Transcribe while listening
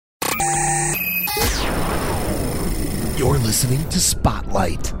You're listening to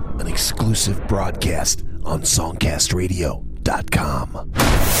Spotlight, an exclusive broadcast on songcastradio.com.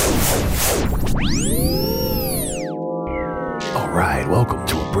 All right, welcome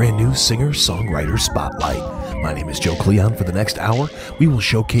to a brand new singer-songwriter Spotlight. My name is Joe Cleon. For the next hour, we will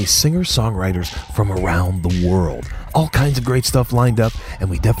showcase singer-songwriters from around the world. All kinds of great stuff lined up, and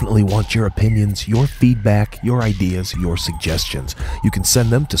we definitely want your opinions, your feedback, your ideas, your suggestions. You can send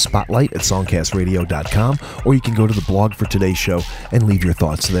them to spotlight@songcastradio.com, or you can go to the blog for today's show and leave your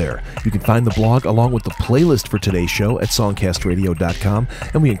thoughts there. You can find the blog along with the playlist for today's show at songcastradio.com,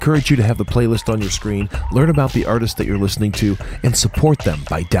 and we encourage you to have the playlist on your screen, learn about the artist that you're listening to, and support them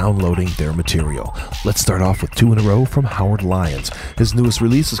by downloading their material. Let's start off with two in a row from Howard Lyons. His newest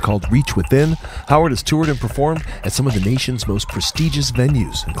release is called Reach Within. Howard has toured and performed at some of the nation's most prestigious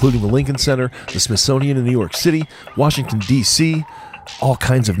venues, including the Lincoln Center, the Smithsonian in New York City, Washington, D.C., all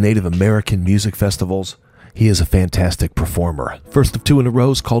kinds of Native American music festivals. He is a fantastic performer. First of two in a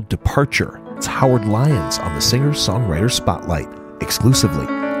row is called Departure. It's Howard Lyons on the Singer-Songwriter Spotlight, exclusively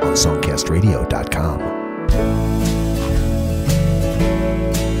on songcastradio.com.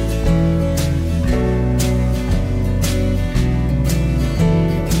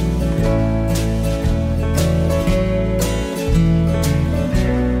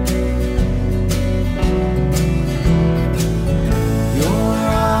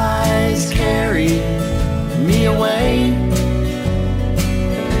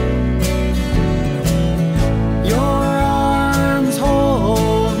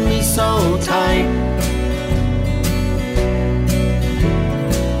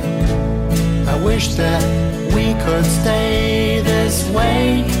 That we could stay this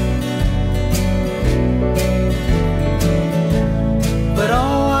way, but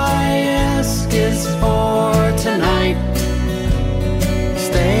all I ask is for tonight.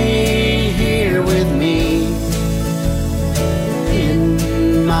 Stay here with me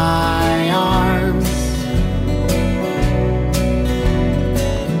in my arms.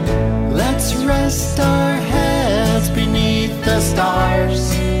 Let's rest our heads beneath the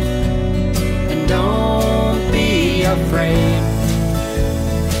stars. Don't be afraid,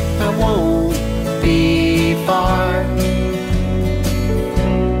 I won't be far.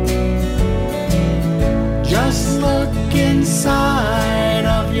 Just look inside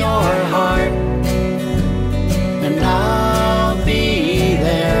of your heart, and I'll be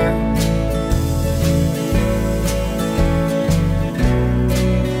there.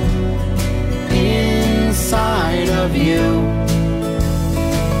 Inside of you.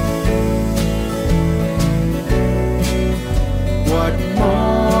 What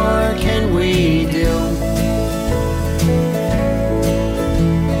more can we do?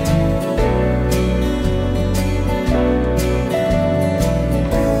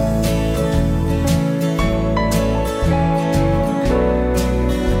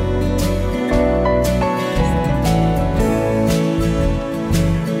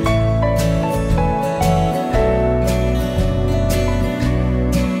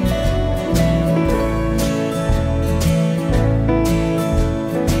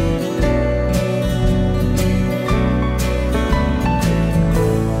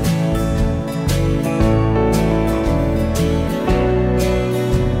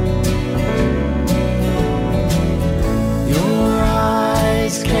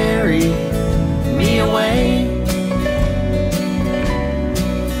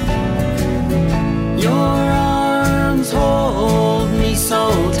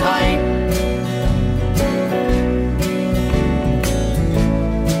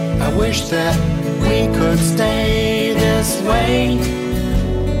 That we could stay this way,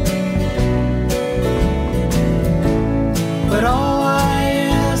 but all I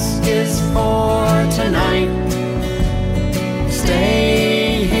ask is for tonight.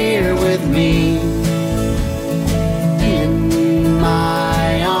 Stay here with me in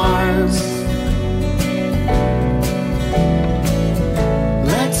my arms.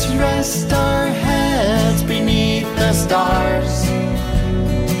 Let's rest our heads beneath the stars.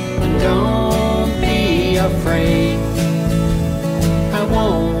 Don't be afraid, I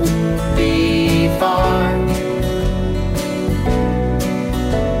won't be far.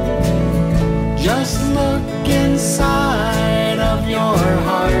 Just look inside of your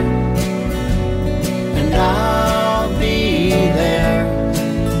heart, and I'll be there.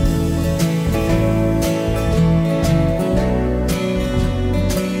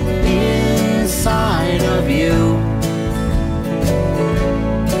 Inside of you.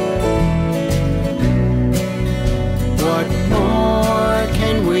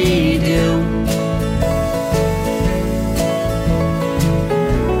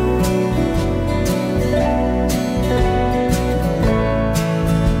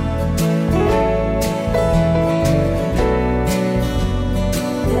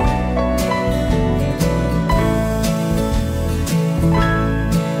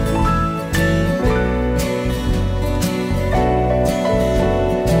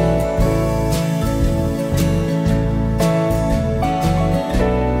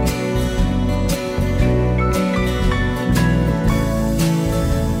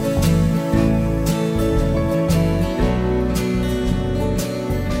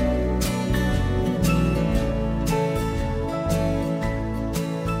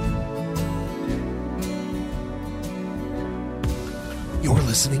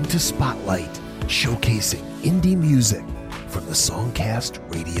 listening to Spotlight, showcasing indie music from the Songcast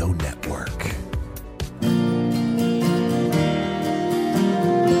Radio Network.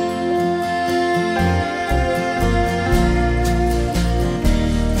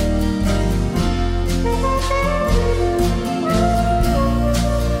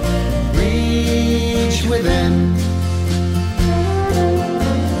 Reach within,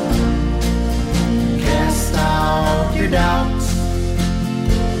 cast out your doubts,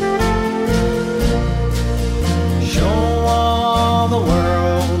 show all the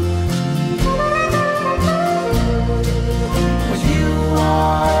world what you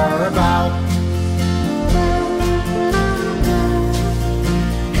are about.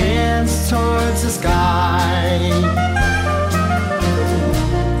 Hands towards the sky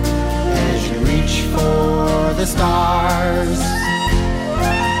as you reach for the stars.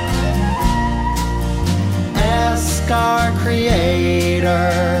 Ask our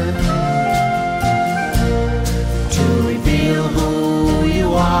Creator to reveal who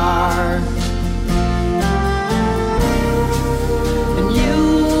you are. And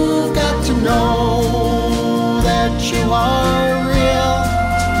you've got to know that you are real.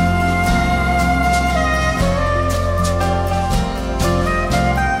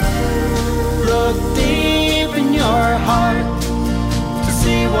 Look deep in your heart to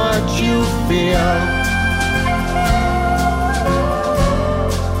see what you feel.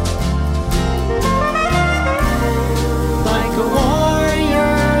 Like a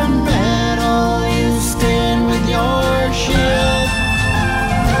warrior in battle, you stand with your shield.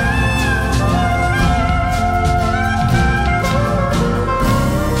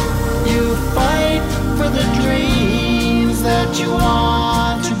 You fight for the dreams that you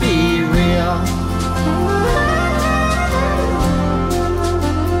want to be real.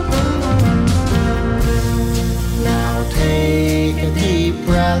 Now take a deep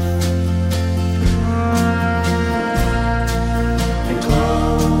breath and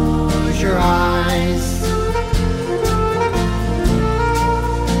close your eyes.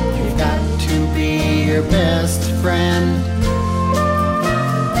 You've got to be your best friend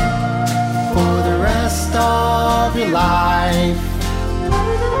for the rest of your life.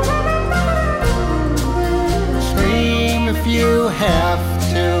 Scream if you have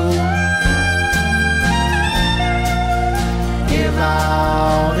to. Give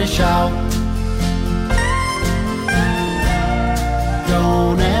out a shout.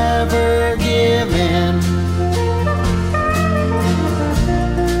 Don't ever give in,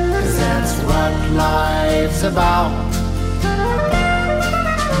 'cause that's what life's about.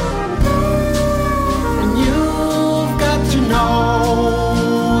 And you've got to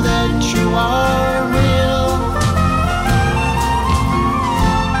know that you are real.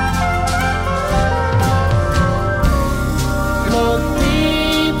 Look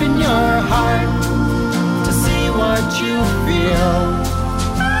deep in your heart to see what you feel.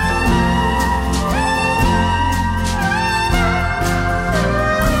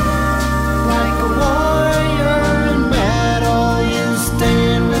 Like a warrior in battle, you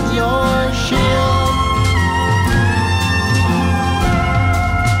stand with your shield.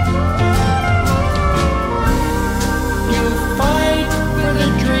 You fight for the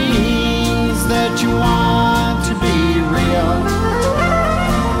dreams that you want to be real.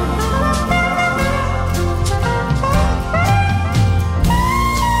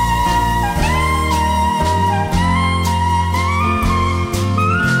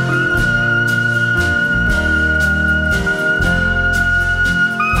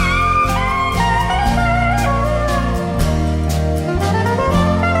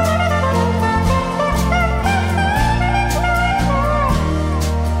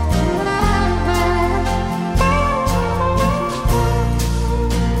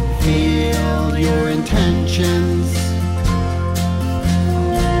 Feel your intentions.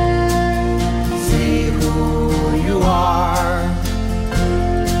 See who you are.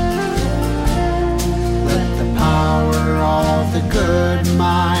 Let the power of the good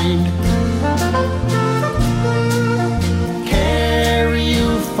mind carry you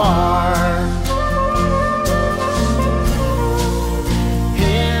far.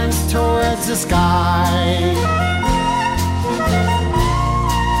 Hands towards the sky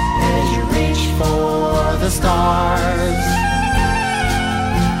as you reach for the stars.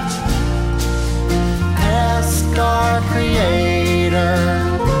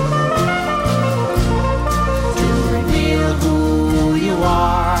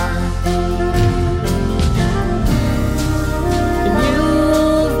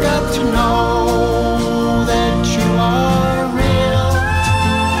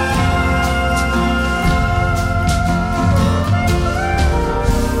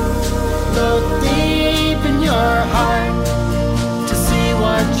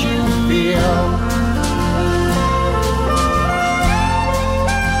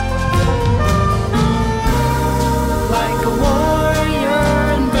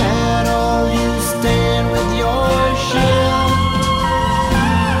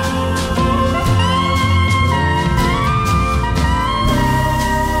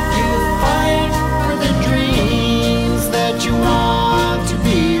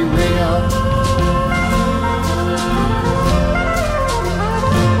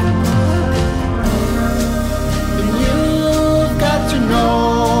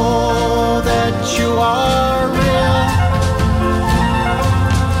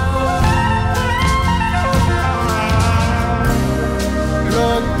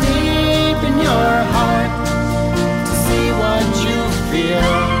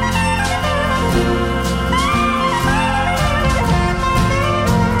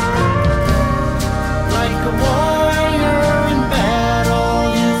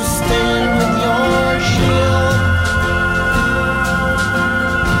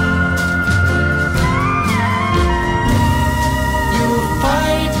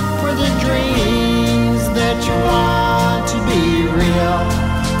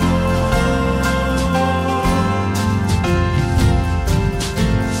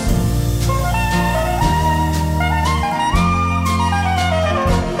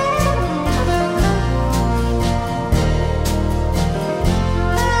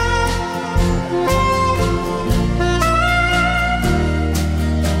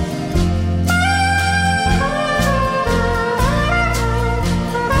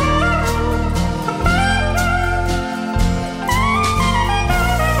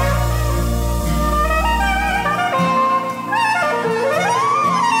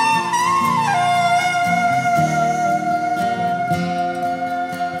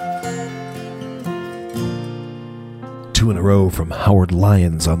 two in a row from Howard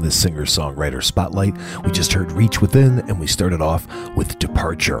Lyons on this singer-songwriter spotlight. We just heard Reach Within, and we started off with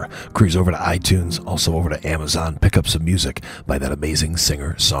Departure. Cruise over to iTunes, also over to Amazon, pick up some music by that amazing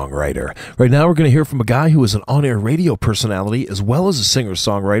singer-songwriter. Right now, we're going to hear from a guy who is an on-air radio personality, as well as a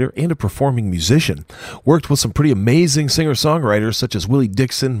singer-songwriter and a performing musician. Worked with some pretty amazing singer-songwriters, such as Willie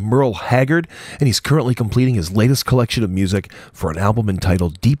Dixon, Merle Haggard, and he's currently completing his latest collection of music for an album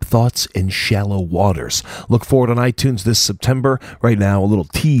entitled Deep Thoughts in Shallow Waters. Look for it on iTunes this September. Right now, a little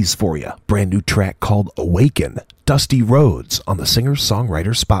tease for you. Brand new track called Awaken, Dusty Roads on the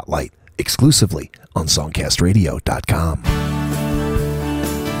Singer-Songwriter Spotlight, exclusively on songcastradio.com.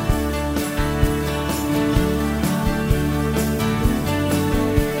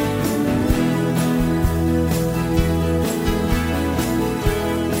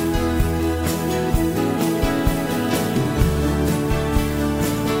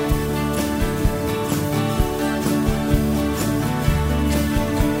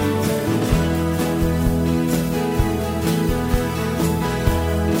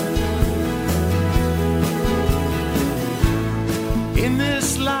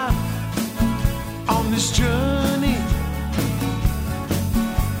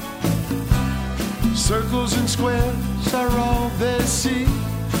 Circles and squares are all they see.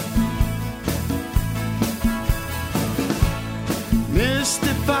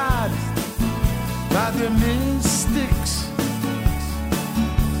 Mystified by their mystics.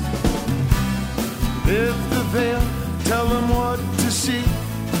 Lift the veil, tell them what to see.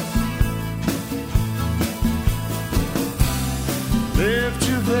 Lift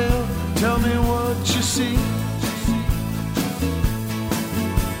your veil, tell me what you see.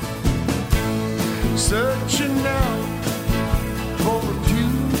 Searching now for a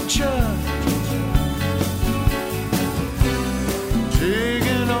future,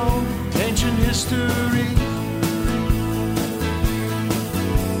 digging on ancient history.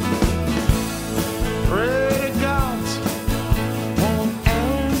 Pray to God won't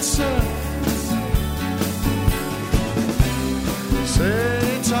answer.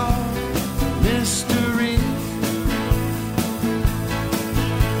 Say it's all mystery.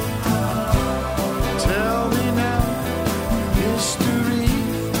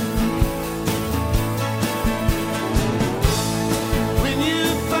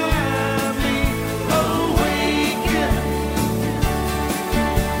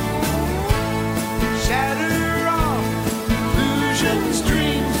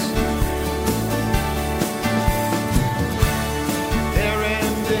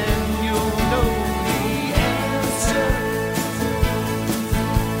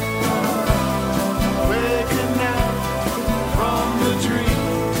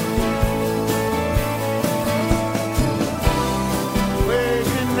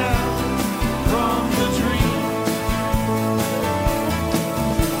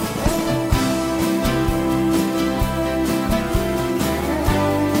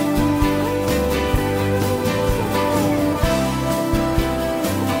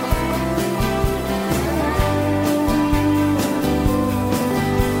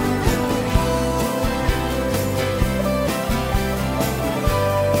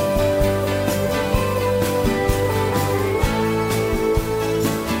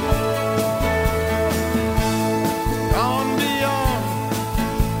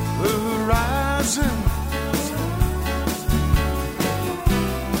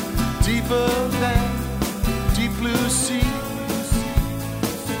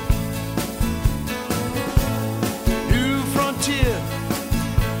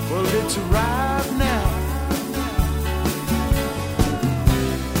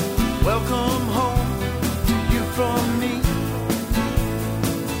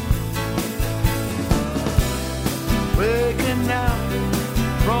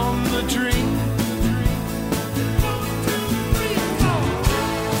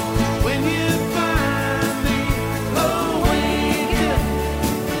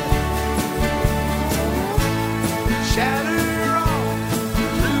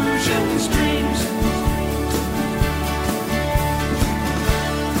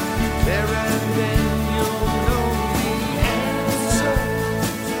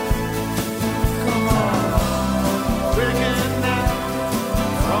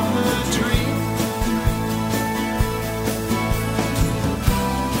 From the tree.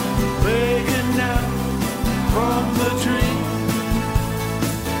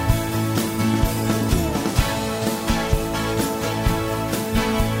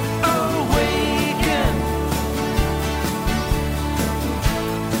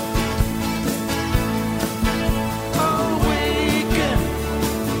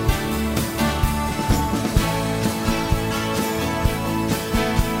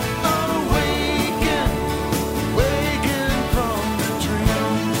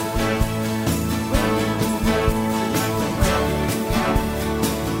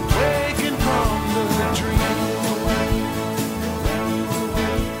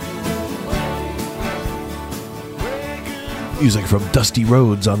 Music from Dusty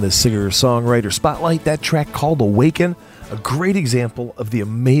Rhodes on this singer-songwriter spotlight. That track called Awaken, a great example of the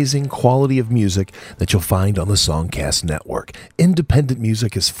amazing quality of music that you'll find on the Songcast Network. Independent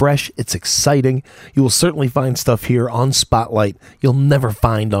music is fresh, it's exciting. You will certainly find stuff here on Spotlight you'll never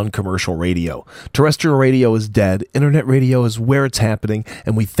find on commercial radio. Terrestrial radio is dead, internet radio is where it's happening,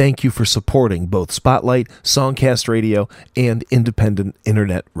 and we thank you for supporting both Spotlight, Songcast Radio, and independent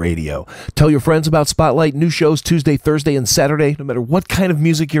internet radio. Tell your friends about Spotlight, new shows Tuesday, Thursday, and Saturday. No matter what kind of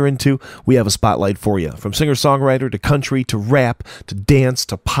music you're into, we have a Spotlight for you. From singer-songwriter to country to rap to dance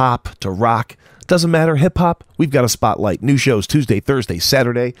to pop to rock. Doesn't matter, hip-hop, we've got a Spotlight. New shows Tuesday, Thursday,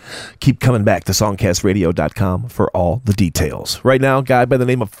 Saturday. Keep coming back to songcastradio.com for all the details. Right now, a guy by the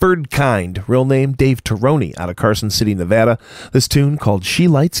name of Third Kind, real name Dave Taroni, out of Carson City, Nevada. This tune called She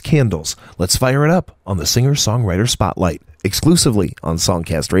Lights Candles. Let's fire it up on the Singer-Songwriter Spotlight, exclusively on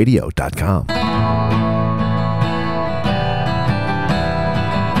songcastradio.com.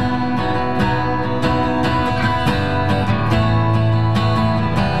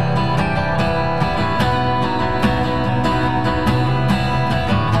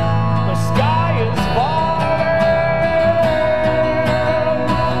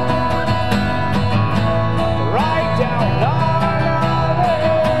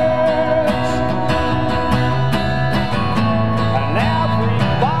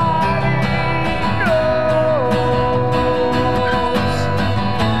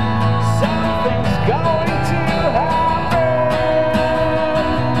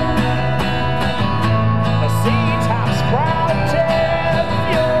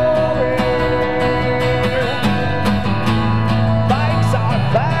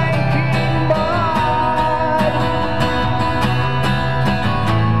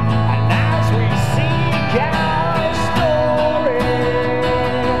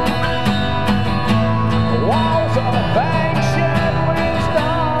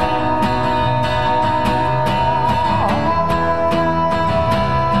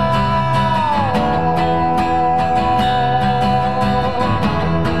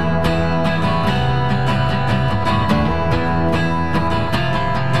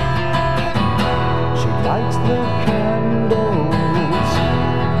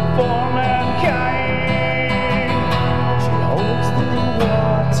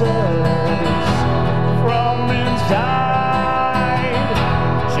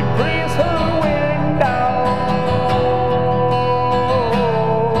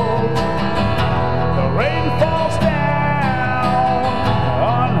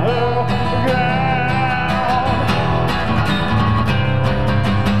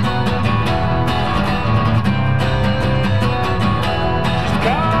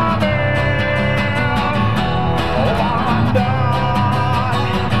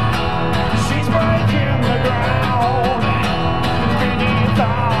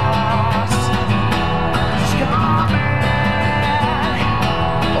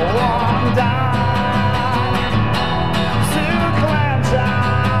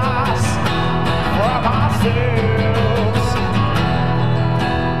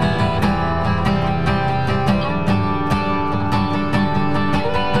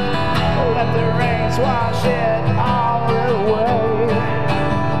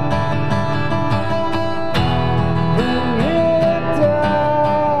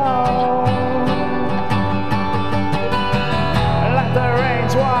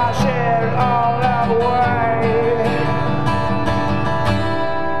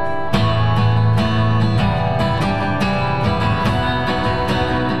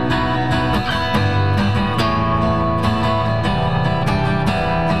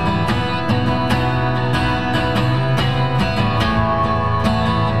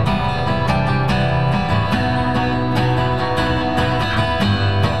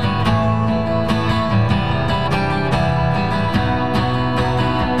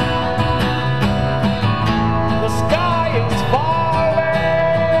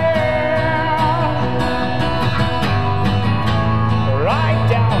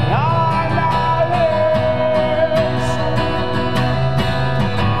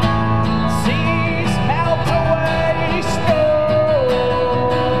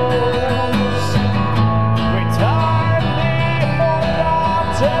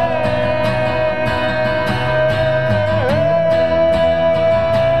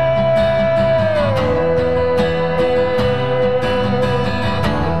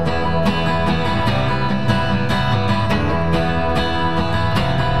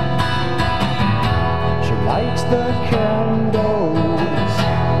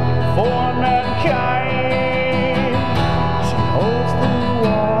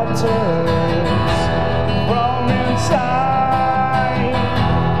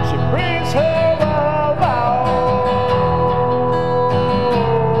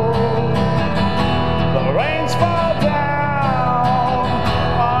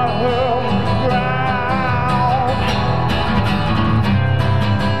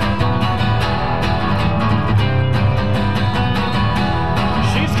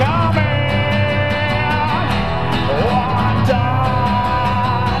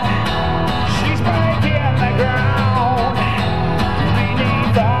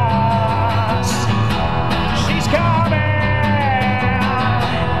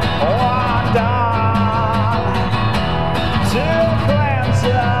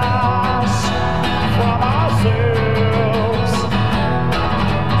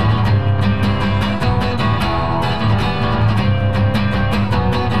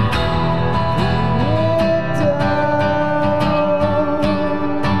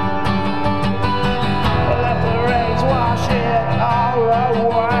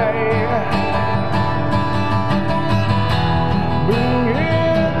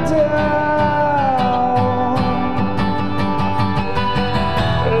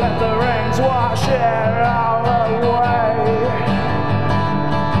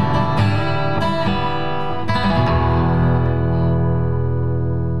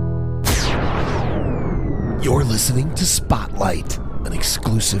 You're listening to Spotlight, an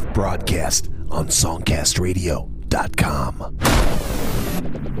exclusive broadcast on songcastradio.com.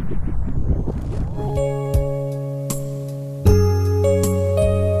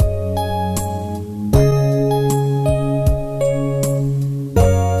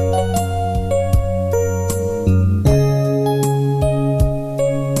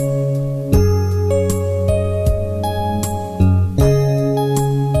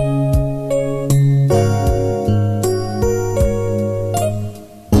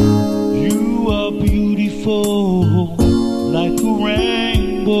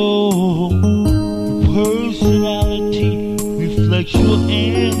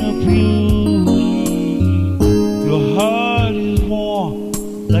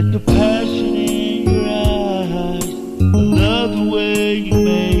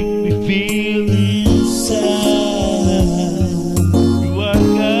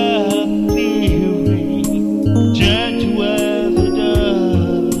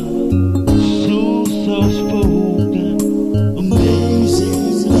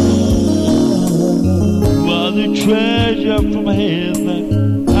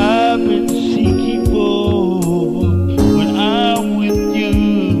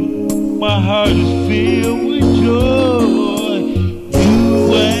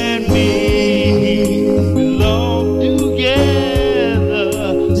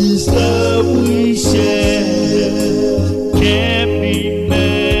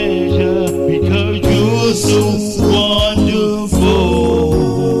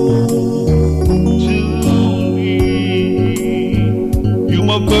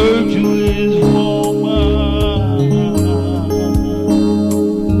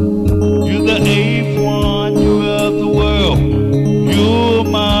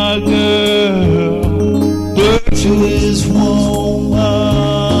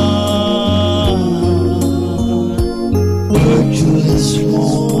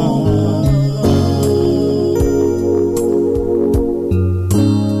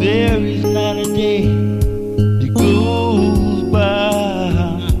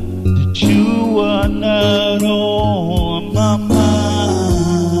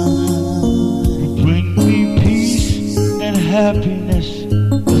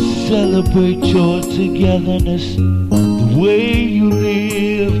 Celebrate your togetherness, the way you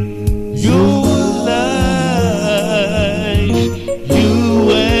live your life.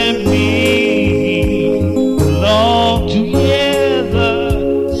 You and me belong together.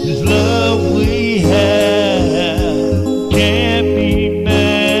 This love we have can't be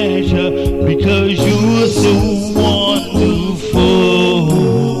measured because you're so wonderful.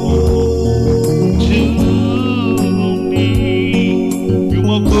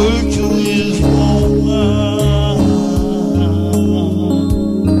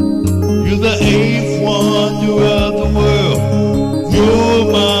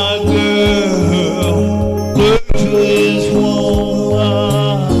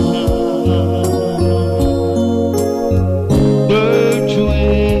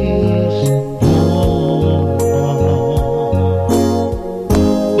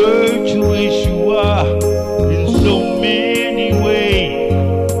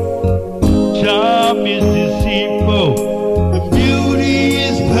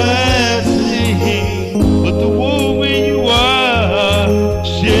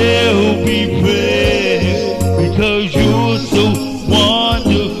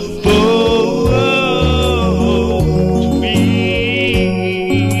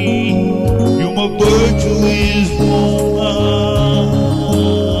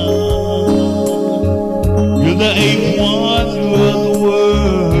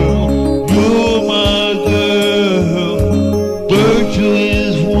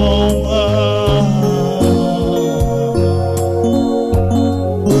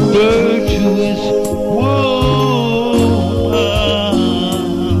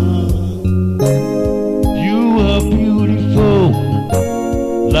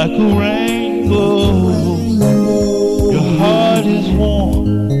 Like a rainbow, your heart is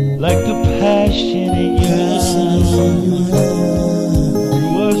warm like the passion in your eyes. You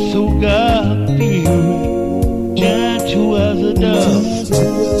are so God-fearing, gentle as a dove.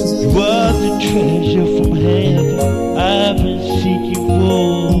 You are the treasure from heaven I've been seeking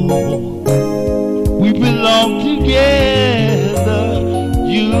for. We belong together,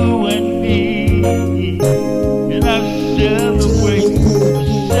 you and me, and I celebrate you.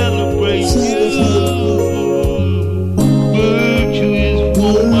 Virtue is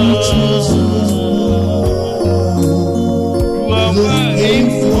woman.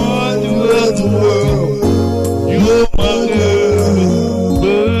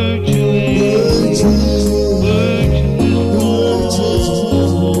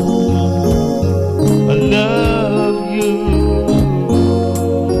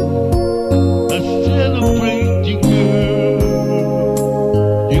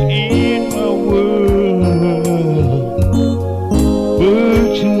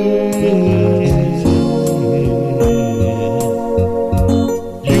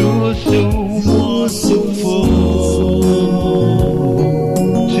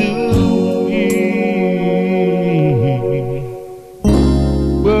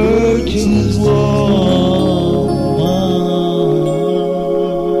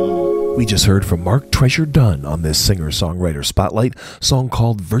 just heard from Mark Treasure Dunn on this singer-songwriter spotlight, song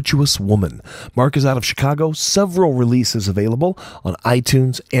called Virtuous Woman. Mark is out of Chicago, several releases available on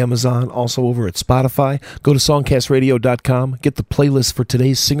iTunes, Amazon, also over at Spotify. Go to songcastradio.com, get the playlist for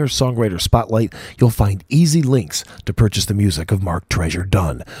today's singer-songwriter spotlight. You'll find easy links to purchase the music of Mark Treasure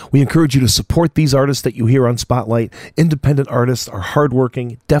Dunn. We encourage you to support these artists that you hear on Spotlight. Independent artists are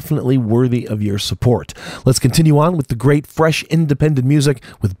hardworking, definitely worthy of your support. Let's continue on with the great, fresh, independent music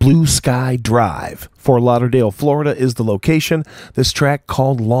with Blue Sky Drive. Fort Lauderdale, Florida is the location. This track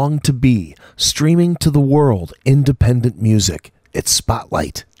called Long to Be, streaming to the world, independent music. It's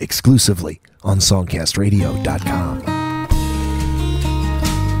Spotlight, exclusively on songcastradio.com.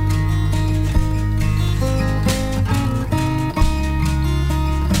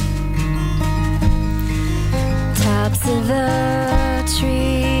 Tops of the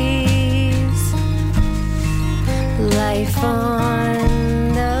trees, life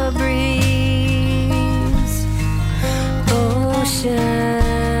on the breeze,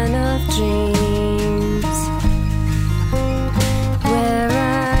 ocean of dreams, where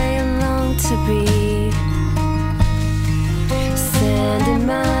I long to be, sand in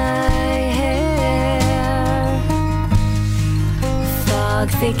my hair, fog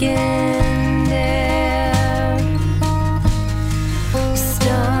thick in there,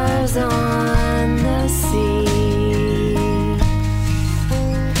 stars on the sea,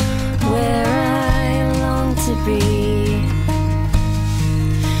 where I long to be.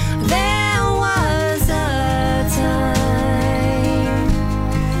 There was a time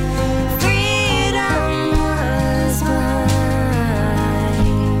freedom was mine.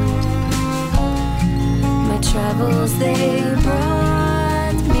 My travels, they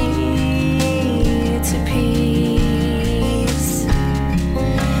brought me to peace.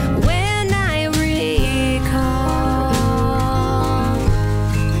 When I recall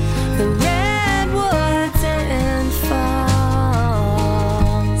the redwoods and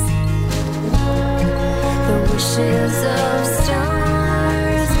falls, the wishes of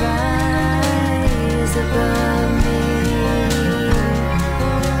stars rise above me.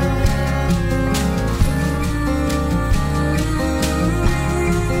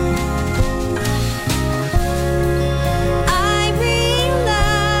 I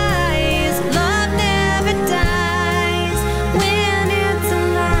realize love never dies when it's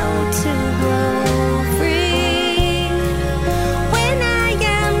allowed to grow free. When I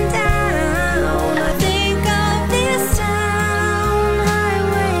am down, I think of this town,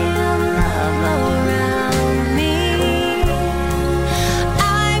 highway of love around me. I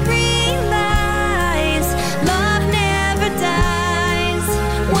realize love never dies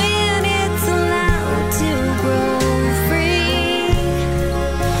when it's allowed to grow free.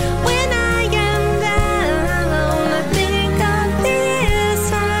 When I am down, I think of this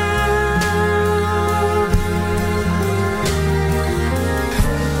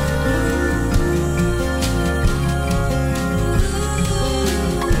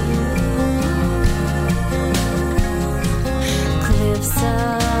cliffs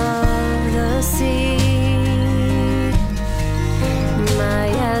of the sea, my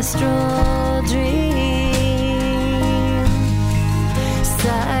astral dream,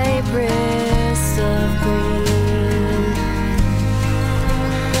 cypress of green,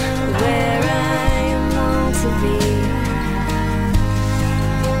 where I long to be,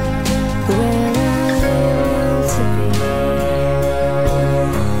 where I long to be.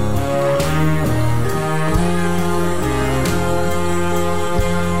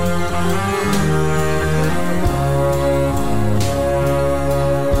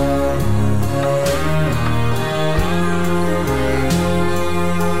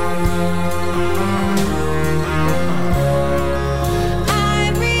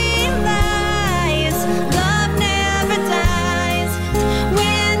 I realize love never dies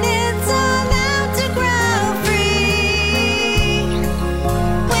when it's allowed to grow free.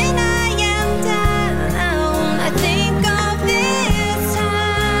 When I am down, I think of this town.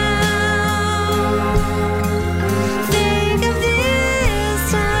 Think of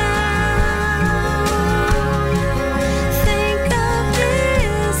this town. Think of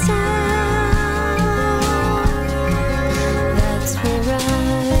this town. That's where I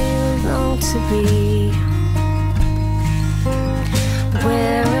long to be.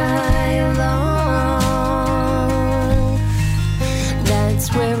 Where I long. That's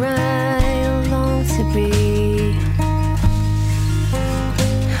where I long to be.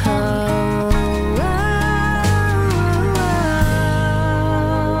 Oh,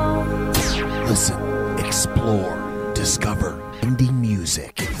 Listen, explore, discover indie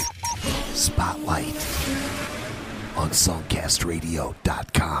music. Spotlight on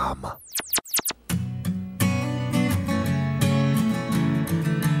songcastradio.com.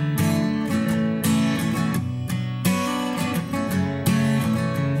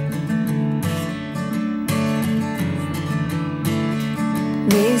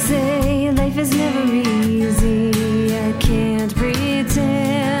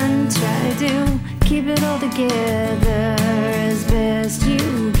 keep it all together as best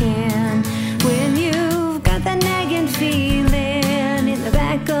you can. When you've got that nagging feeling in the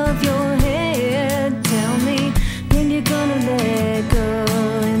back of your head, tell me when you're gonna let go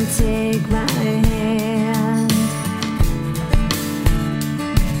and take my hand.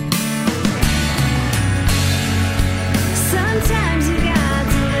 Sometimes you got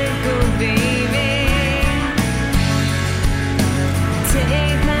to let go, baby.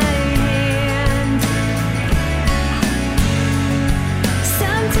 Take my hand.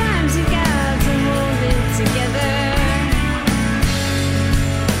 Sometimes you got to hold it together.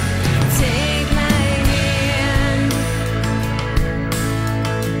 Take my hand.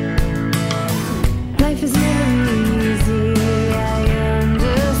 Life is never easy, I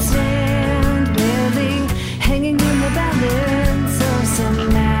understand. Barely hanging in the balance of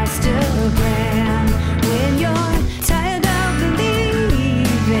some master plan. When you're tired of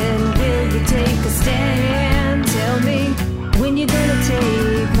believing, will you take a stand? Tell me when you're gonna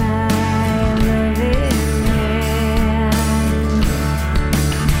take my loving hand.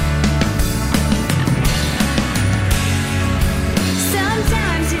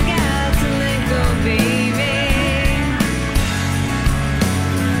 Sometimes you got to let go, baby.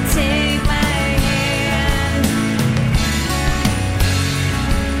 Take my hand.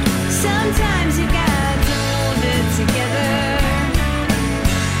 Sometimes you got to hold it together.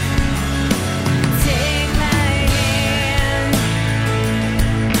 Take my hand.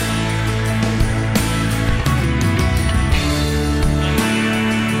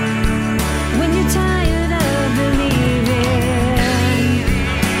 When you're tired of believing,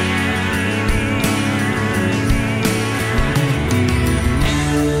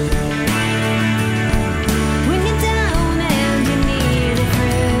 when you're down and you need a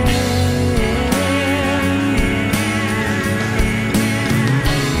friend,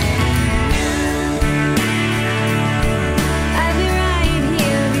 I'll be right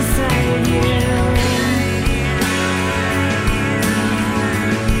here beside you.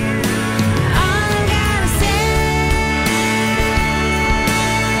 All I gotta say,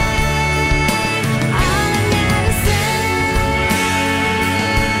 all I gotta say.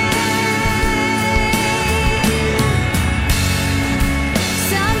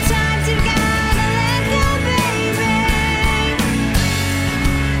 Sometimes you gotta let go, baby.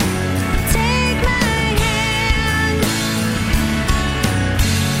 Take my hand.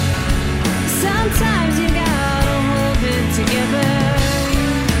 Sometimes you gotta hold it together.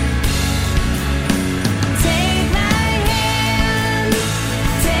 Take my hand.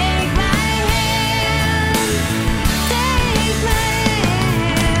 Take my hand. Take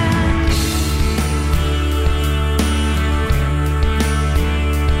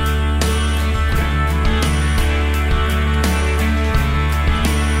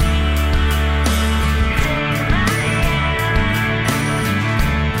my hand.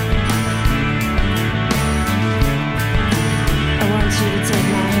 I want you to take my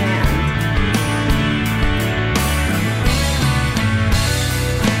hand.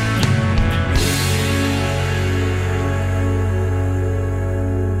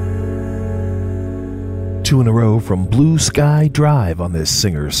 Two in a row from Blue Sky Drive on this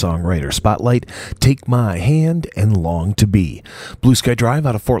singer-songwriter spotlight, Take My Hand and Long to Be. Blue Sky Drive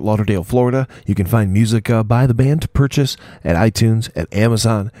out of Fort Lauderdale, Florida. You can find music by the band to purchase at iTunes, at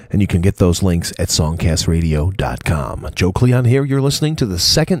Amazon, and you can get those links at songcastradio.com. Joe Cleon here. You're listening to the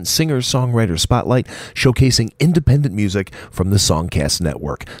second singer-songwriter spotlight showcasing independent music from the Songcast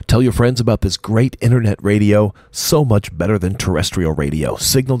Network. Tell your friends about this great internet radio, so much better than terrestrial radio.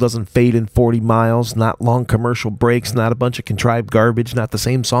 Signal doesn't fade in 40 miles, not long commercial breaks, not a bunch of contrived garbage, not the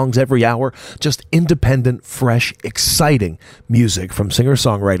same songs every hour, just independent, fresh, exciting music from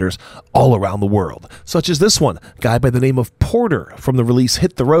singer-songwriters all around the world, such as this one, a guy by the name of Porter from the release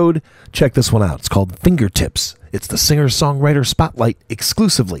Hit the Road. Check this one out. It's called Fingertips. It's the singer-songwriter spotlight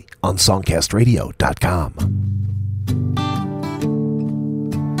exclusively on songcastradio.com.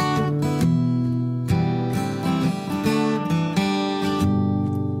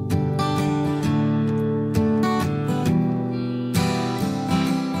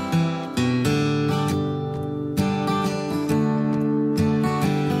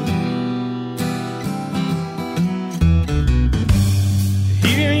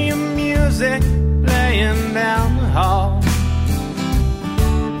 Hear your music playing down the hall.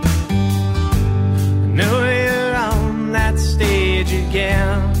 I know you're on that stage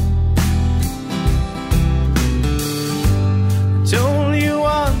again. I told you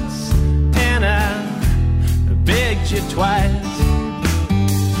once and I begged you twice.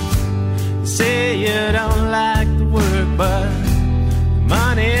 You say you don't like the work, but the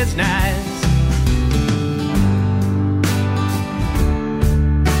money's nice.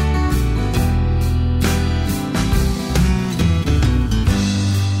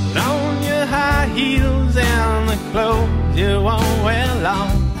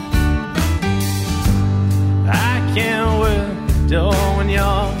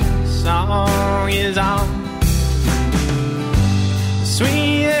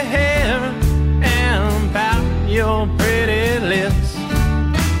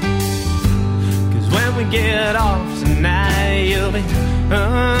 we get off tonight, you'll be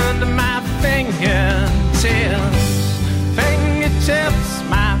under my fingertips. Fingertips,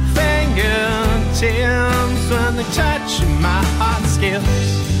 my fingertips, when they touch my heart skips.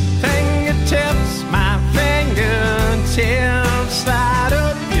 Fingertips, my fingertips, slide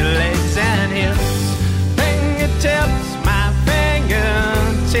up your legs and hips. Fingertips, my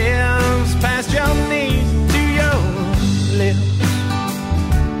fingertips, past your knees to your lips.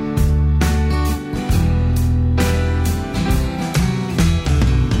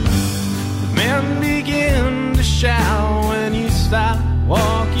 Men begin to shout when you stop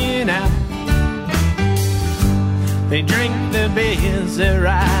walking out. They drink their beers, their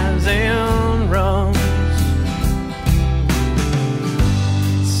rising runs,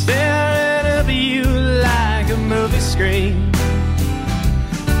 staring up at you like a movie screen,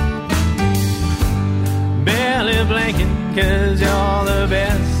 barely blinking 'cause you're the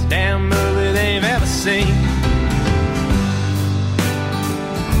best damn movie they've ever seen.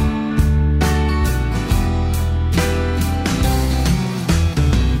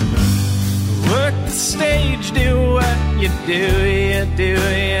 Work the stage, do what you do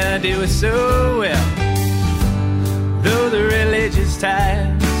it so well. Though the religious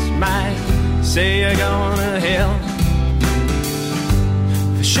ties might say you're going to hell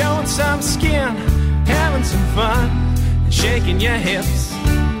for showing some skin, having some fun, and shaking your hips.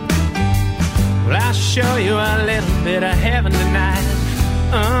 Well, I'll show you a little bit of heaven tonight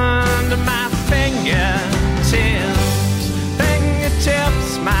under my fingertips.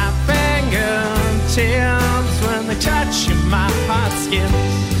 Fingertips, my fingertips, when they touch you, my heart skips.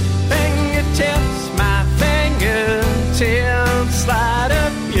 Fingertips, my fingertips, slide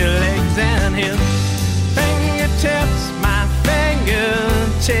up your legs and hips. Fingertips, my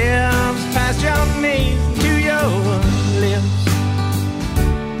fingertips, past your knees to your lips.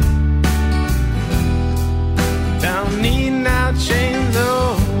 Don't need no chains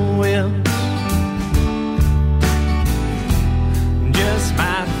or wheels, just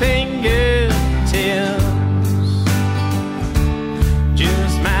my fingertips.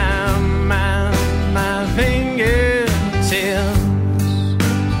 Just my fingertips.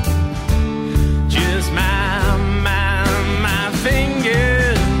 Just my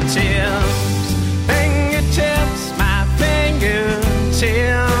fingertips. Fingertips, my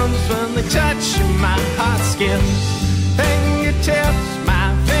fingertips, when they touch you, my heart skips. Fingertips, my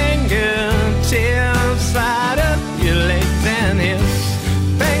fingertips, slide up your legs and hips.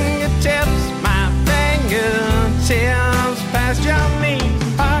 Fingertips, my fingertips, past your knees,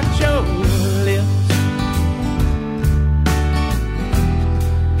 part your lips.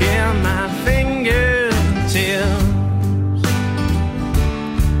 Yeah, my fingertips.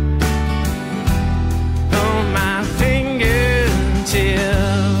 Oh, my fingertips.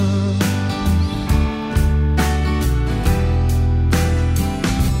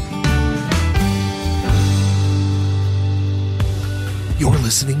 You're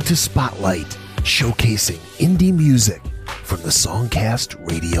listening to Spotlight, showcasing indie music from the Songcast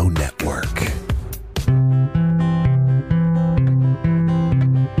Radio Network.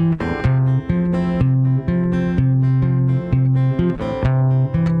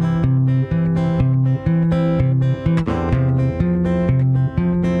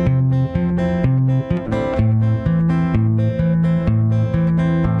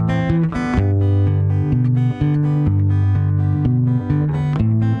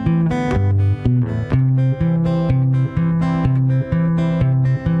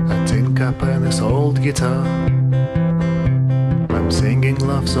 Guitar, I'm singing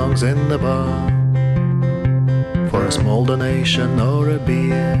love songs in the bar for a small donation or a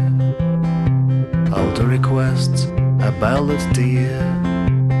beer. Auto requests a ballad, dear.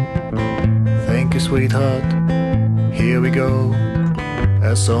 Thank you, sweetheart. Here we go.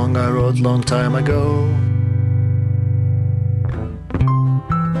 A song I wrote long time ago.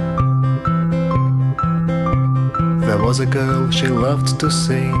 There was a girl, she loved to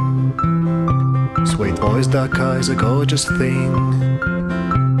sing. Sweet voice, dark eyes, a gorgeous thing.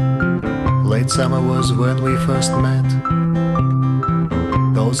 Late summer was when we first met.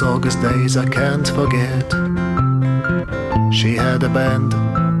 Those August days I can't forget. She had a band,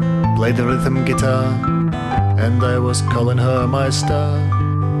 played the rhythm guitar, and I was calling her my star.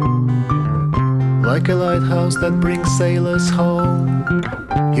 Like a lighthouse that brings sailors home,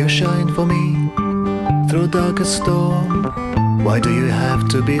 you shine for me through darkest storm. Why do you have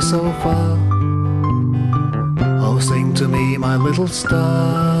to be so far? Oh, sing to me, my little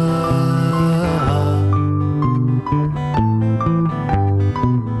star.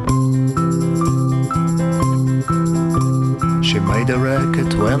 She made the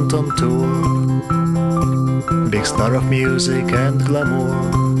Racket went on tour. Big star of music and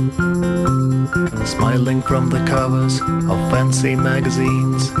glamour, smiling from the covers of fancy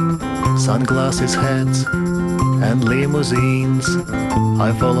magazines, sunglasses, hats, and limousines.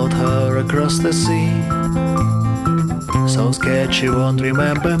 I followed her across the sea, so scared she won't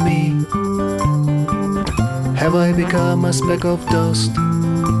remember me. Have I become a speck of dust,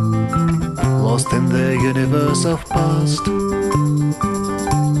 lost in the universe of past?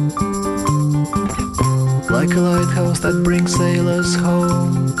 Like a lighthouse that brings sailors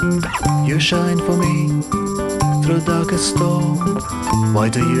home, you shine for me through darkest storm. Why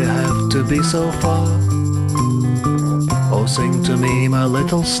do you have to be so far? Oh, sing to me, my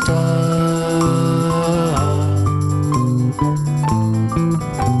little star.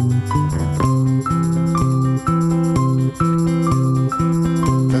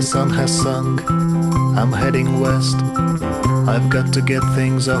 The sun has sunk, I'm heading west. I've got to get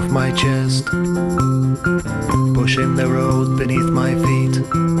things off my chest, pushing the road beneath my feet.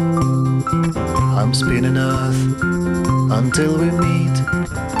 I'm spinning earth until we meet.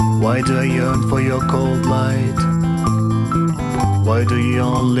 Why do I yearn for your cold light? Why do you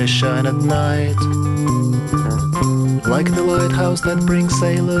only shine at night? Like the lighthouse that brings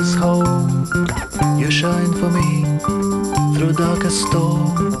sailors home, you shine for me through darkest storm.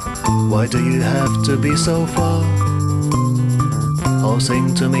 Why do you have to be so far? Oh,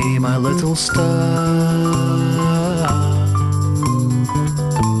 sing to me, my little star.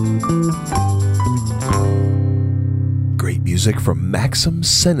 Great music from Maxim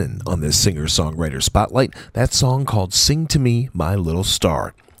Senin on this singer-songwriter spotlight. That song called Sing to Me, My Little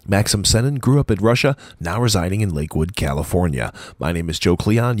Star. Maxim Senin grew up in Russia, now residing in Lakewood, California. My name is Joe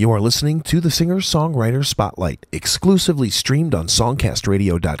Cleon. You are listening to the Singer-Songwriter Spotlight, exclusively streamed on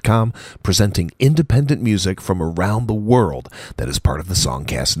SongcastRadio.com, presenting independent music from around the world that is part of the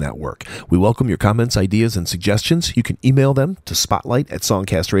Songcast Network. We welcome your comments, ideas, and suggestions. You can email them to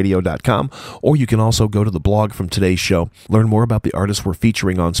spotlight@songcastradio.com, or you can also go to the blog from today's show, learn more about the artists we're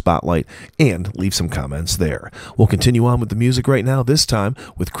featuring on Spotlight, and leave some comments there. We'll continue on with the music right now, this time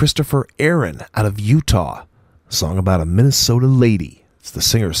with Christopher Aaron out of Utah. A song about a Minnesota lady. It's the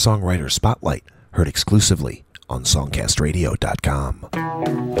Singer-Songwriter Spotlight, heard exclusively on SongcastRadio.com.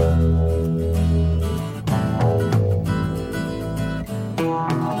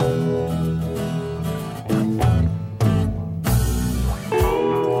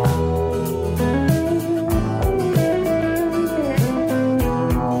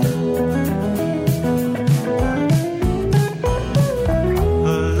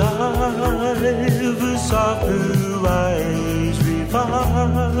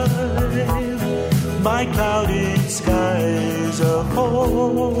 My clouded skies of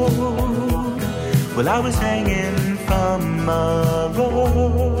hope. Well, I was hanging from a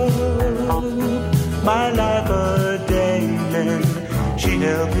rope, my life a dangling. She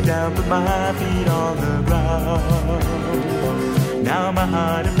held me down, put my feet on the ground. Now my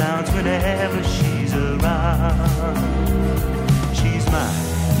heart it pounds whenever she's around. She's my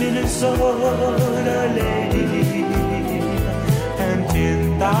Minnesota lady, and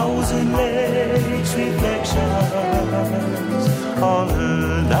 10,000 lakes reflections, all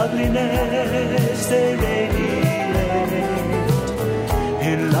her loveliness they radiate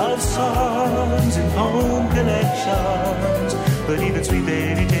in love songs and home collections. But even sweet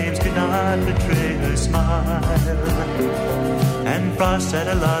Lady James could not betray her smile, and Frost had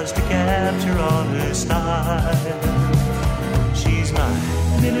a loss to capture all her style. She's my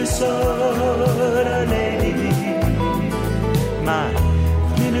Minnesota lady, my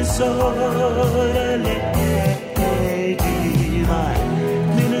Minnesota lady, my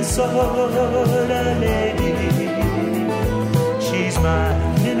Minnesota lady. She's my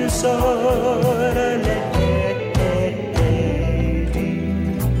Minnesota lady.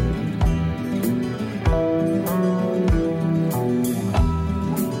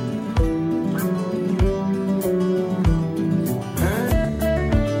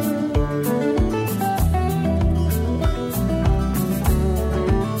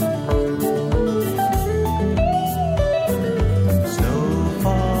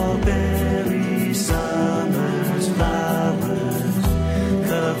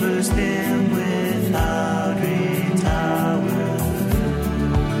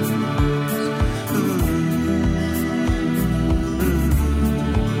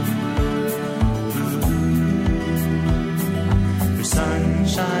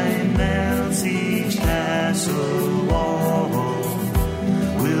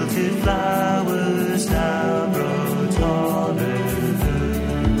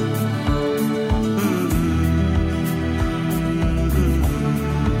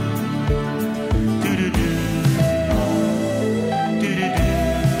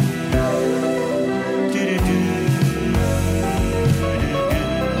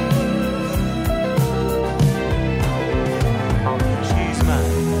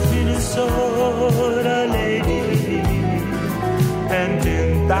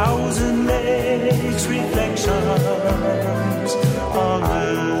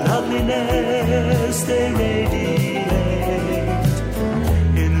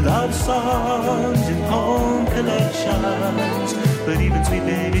 songs in home collections, but even sweet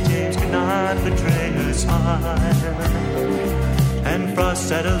baby James could not betray her smile. And Frost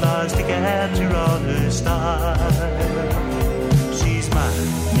set a loss to capture all her style. She's my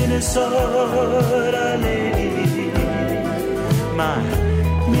Minnesota lady, my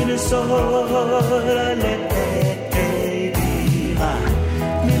Minnesota lady, my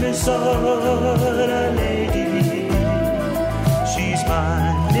Minnesota lady. She's my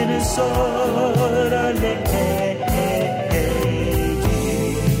Minnesota lady.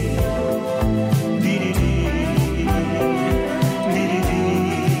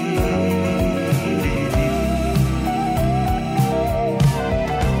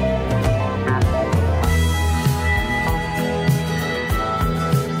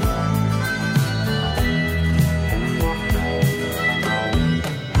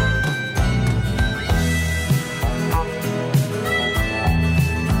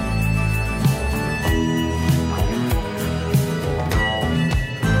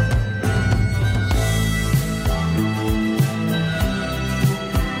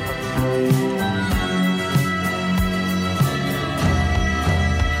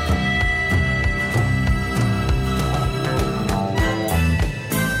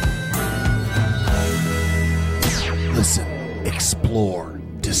 Explore,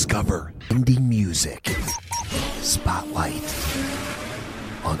 discover indie music. Spotlight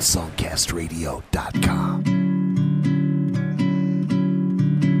on songcastradio.com.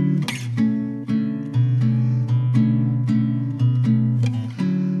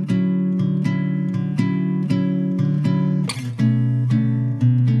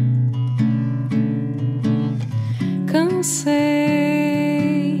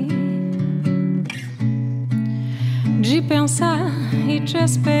 Cansei de pensar e te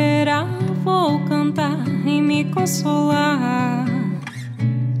esperar. Vou cantar e me consolar.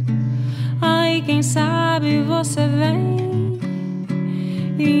 Aí quem sabe você vem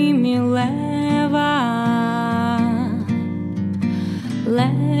e me leva.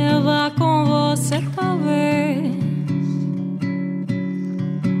 Leva com você talvez.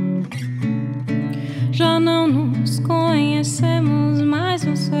 Já não nos conhecemos, mas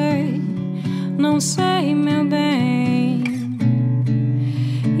eu sei, não sei, meu bem.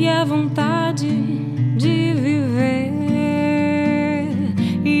 E a vontade de viver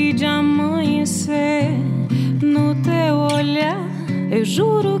e de amanhecer no teu olhar, eu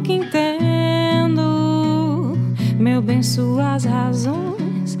juro que entendo, meu bem, suas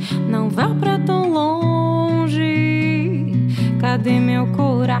razões. Não vá pra tão longe. Cadê meu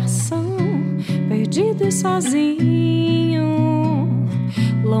coração? Perdido e sozinho,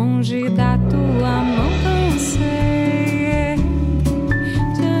 longe da tua mão. Cansei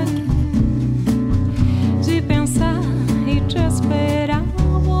de pensar e te esperar.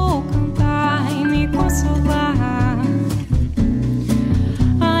 Vou cantar e me consolar.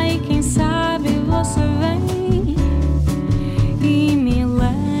 Aí quem sabe você vem e me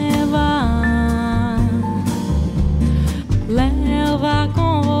leva. Leva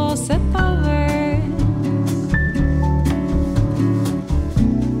com você talvez.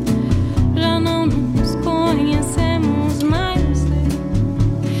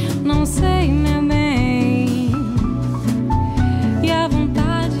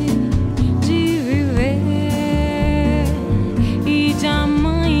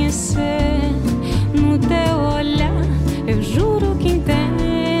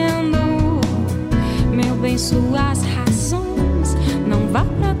 Suas razões, não vá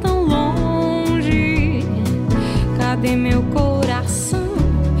pra tão longe. Cadê meu coração?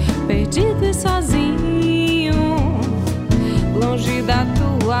 Perdido e sozinho, longe da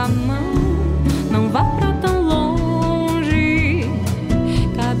tua mão. Não vá pra tão longe.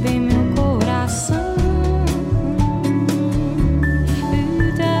 Cadê meu coração?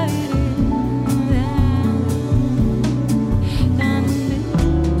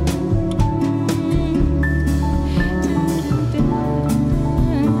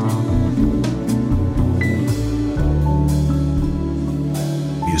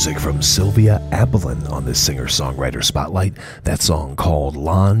 Music from Sylvia Abelin on this singer-songwriter spotlight. That song called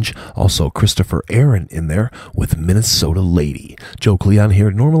Lounge. Also Christopher Aaron in there with Minnesota Lady. Joe Cleon here.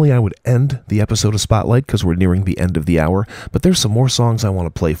 Normally I would end the episode of Spotlight because we're nearing the end of the hour, but there's some more songs I want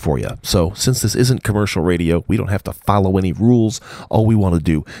to play for you. So since this isn't commercial radio, we don't have to follow any rules. All we want to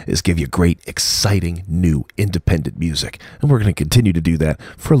do is give you great, exciting, new, independent music. And we're going to continue to do that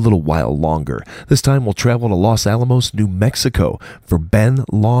for a little while longer. This time we'll travel to Los Alamos, New Mexico for Ben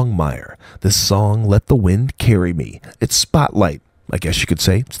Longmire. This song, Let the Wind Carry Me. It's Spotlight. I guess you could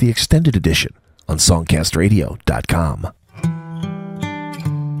say it's the extended edition on songcastradio.com.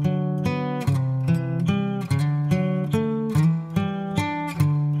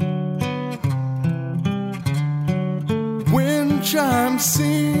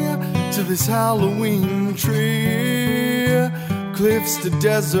 sea to this Halloween tree, cliffs to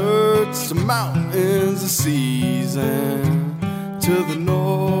deserts to mountains to seas, and to the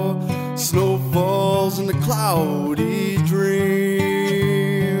north snow falls in the cloudy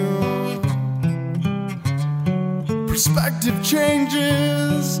dream. Perspective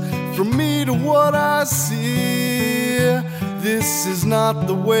changes from me to what I see. This is not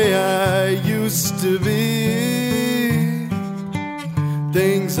the way I used to be.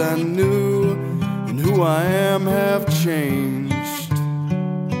 Things I knew and who I am have changed.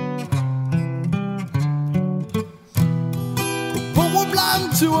 But we're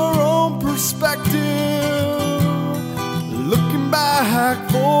blind to our own perspective, looking back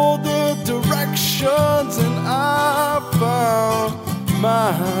for the directions, and I found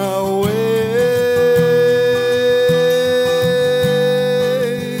my way.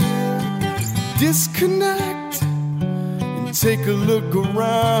 Disconnect and take a look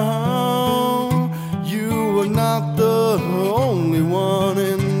around. You are not the only one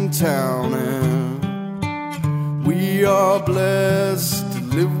in town, and we are blessed to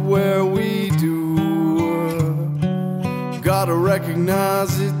live where we do. Gotta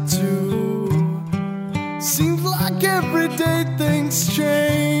recognize it too. Seems like every day things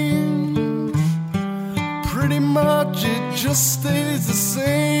change. Pretty much it just stays the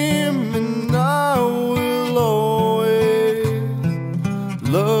same, and I will always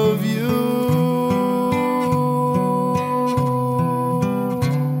love you.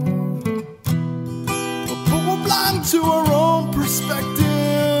 But we're blind to our own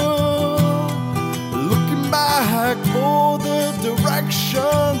perspective, looking back for the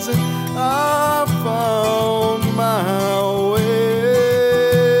directions, and I found my way.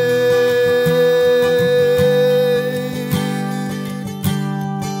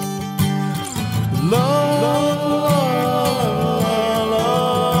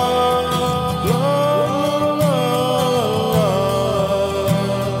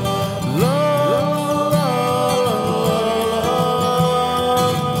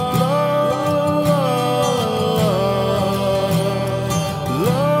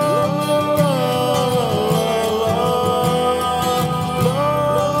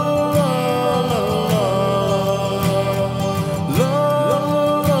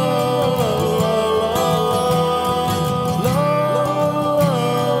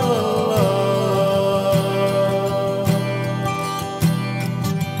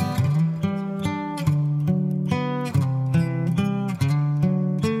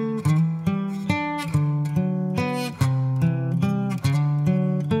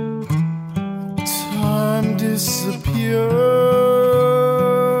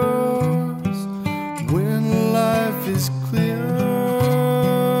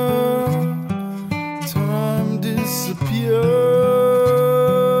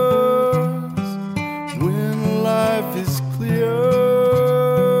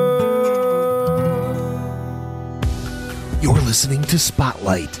 Listening to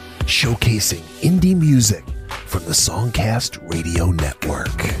Spotlight, showcasing indie music from the Songcast Radio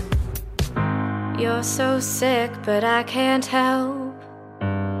Network. You're so sick, but I can't help.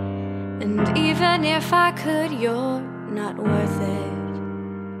 And even if I could, you're not worth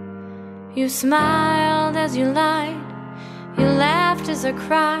it. You smiled as you lied, you laughed as I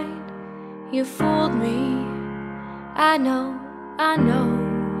cried. You fooled me, I know, I know.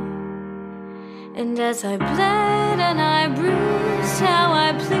 And as I bled and I bruised, how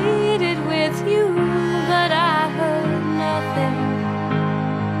I pleaded with you, but I heard nothing.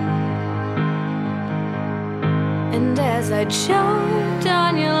 And as I choked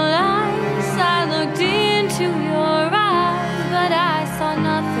on your lies, I looked into your eyes, but I saw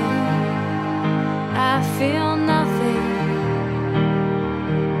nothing. I feel nothing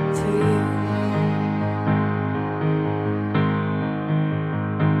for you.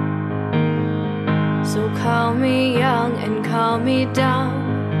 So call me young and call me dumb,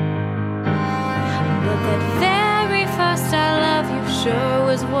 but that very first I love you sure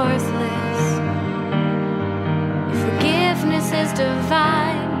was worthless. If forgiveness is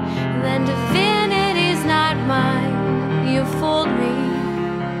divine, then divinity's not mine. You fooled me,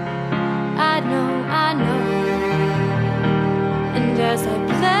 I know, I know. And as I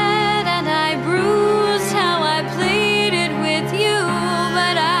bled and I bruised, how I pleaded with you,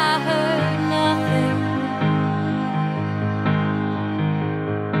 but I heard nothing.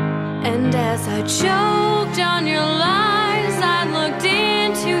 And as I choked on your lies, I looked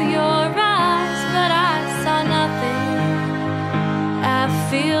into your eyes, but I saw nothing. I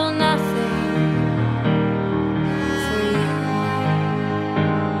feel nothing for you.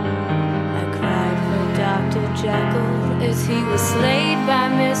 I cried for Dr. Jekyll as he was slayed by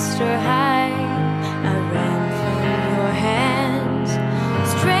Mr. Hyde. I ran from your hands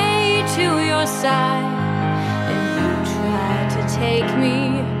straight to your side, and you tried to take me,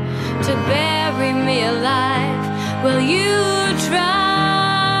 to bury me alive. Well, you tried,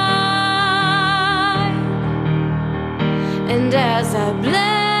 and as I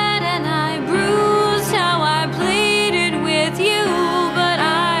bled and I bruised, how I pleaded with you, but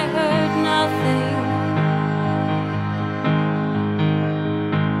I heard nothing.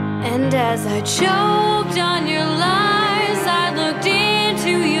 And as I choked on your lies, I looked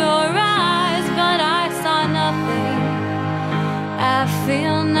into your eyes, but I saw nothing. I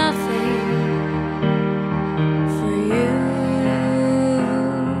feel nothing for you.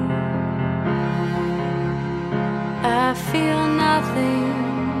 I feel nothing.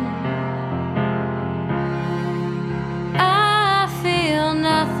 I feel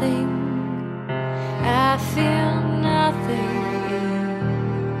nothing. I feel nothing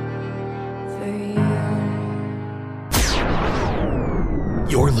for you.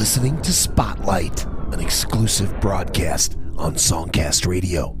 You're listening to Spotlight, an exclusive broadcast on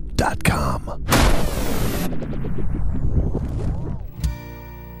songcastradio.com.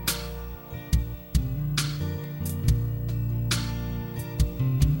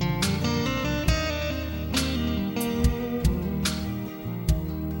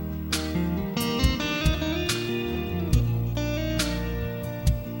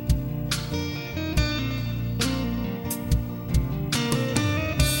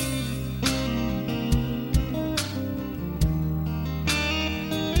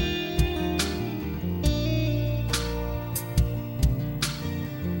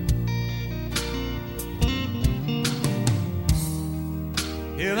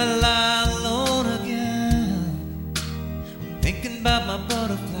 Here I lie alone again, thinking about my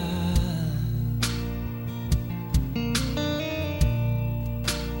butterfly.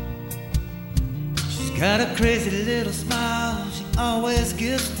 She's got a crazy little smile she always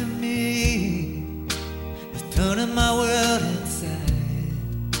gives to me. It's turning my world inside.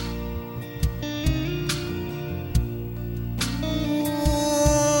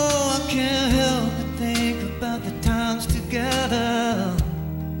 Oh, I can't help but think about the times together,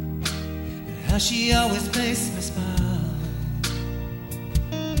 how she always makes me smile.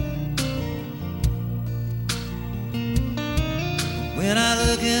 When I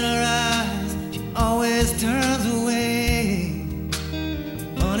look in her eyes, she always turns away.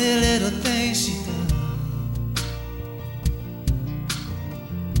 Funny little things she does.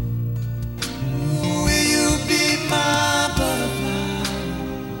 Will you be my butterfly?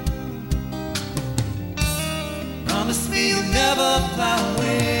 Promise me you'll never fly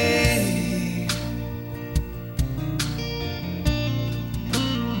away.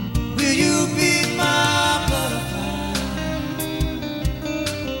 Will you be my butterfly?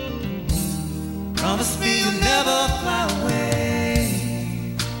 Promise me you'll never fly away.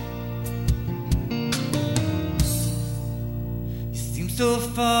 You seem so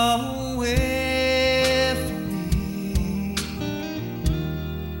far away from me,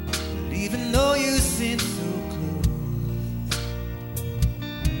 but even though you seem so close,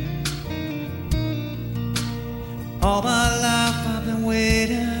 all my life I've been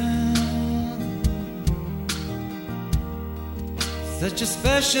waiting. Such a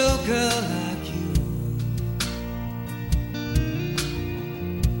special girl like you.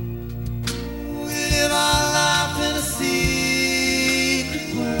 We live our life in a secret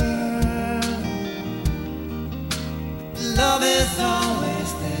world. Love is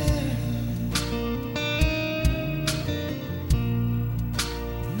always there.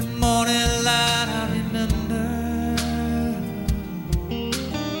 In the morning light I remember,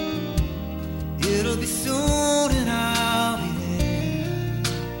 it'll be soon and I'll be there.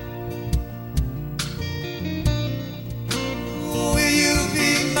 Will you be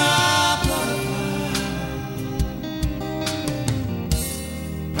my butterfly?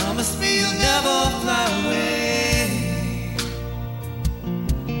 Promise me you'll never fly away.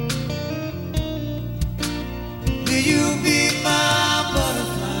 Will you be my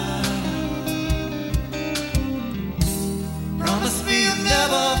butterfly?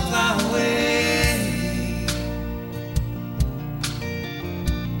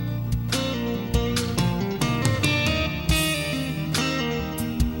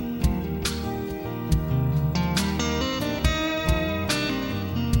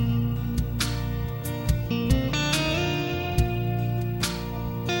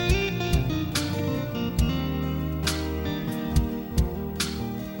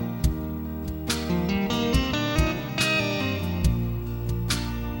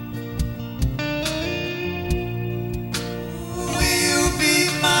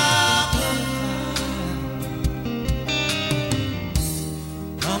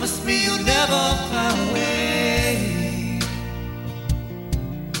 Promise me you'll never fly away.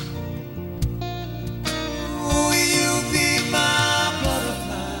 Will you be my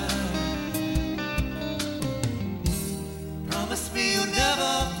butterfly? Promise me you'll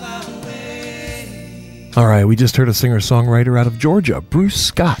never fly away. All right, we just heard a singer-songwriter out of Georgia, Bruce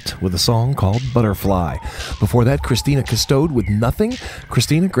Scott, with a song called Butterfly. Before that, Christina Custode with Nothing.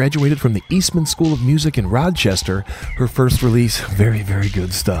 Christina graduated from the Eastman School of Music in Rochester. Her first release, very, very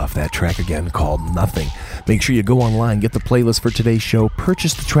good stuff. That track again called Nothing. Make sure you go online, get the playlist for today's show,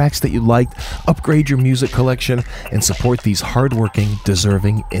 purchase the tracks that you liked, upgrade your music collection, and support these hardworking,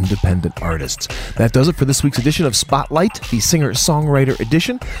 deserving, independent artists. That does it for this week's edition of Spotlight, the singer-songwriter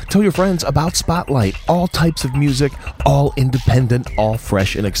edition. Tell your friends about Spotlight. All types of music, all independent, all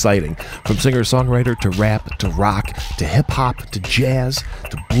fresh and exciting. From singer-songwriter to rap to rock to hip-hop to jazz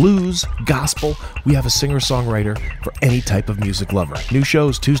to blues, gospel, we have a singer-songwriter for any type of music lover. New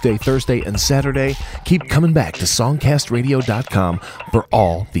shows Tuesday, Thursday, and Saturday. Keep coming back to songcastradio.com for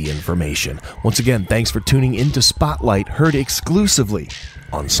all the information. Once again, thanks for tuning in to Spotlight, heard exclusively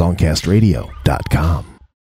on songcastradio.com.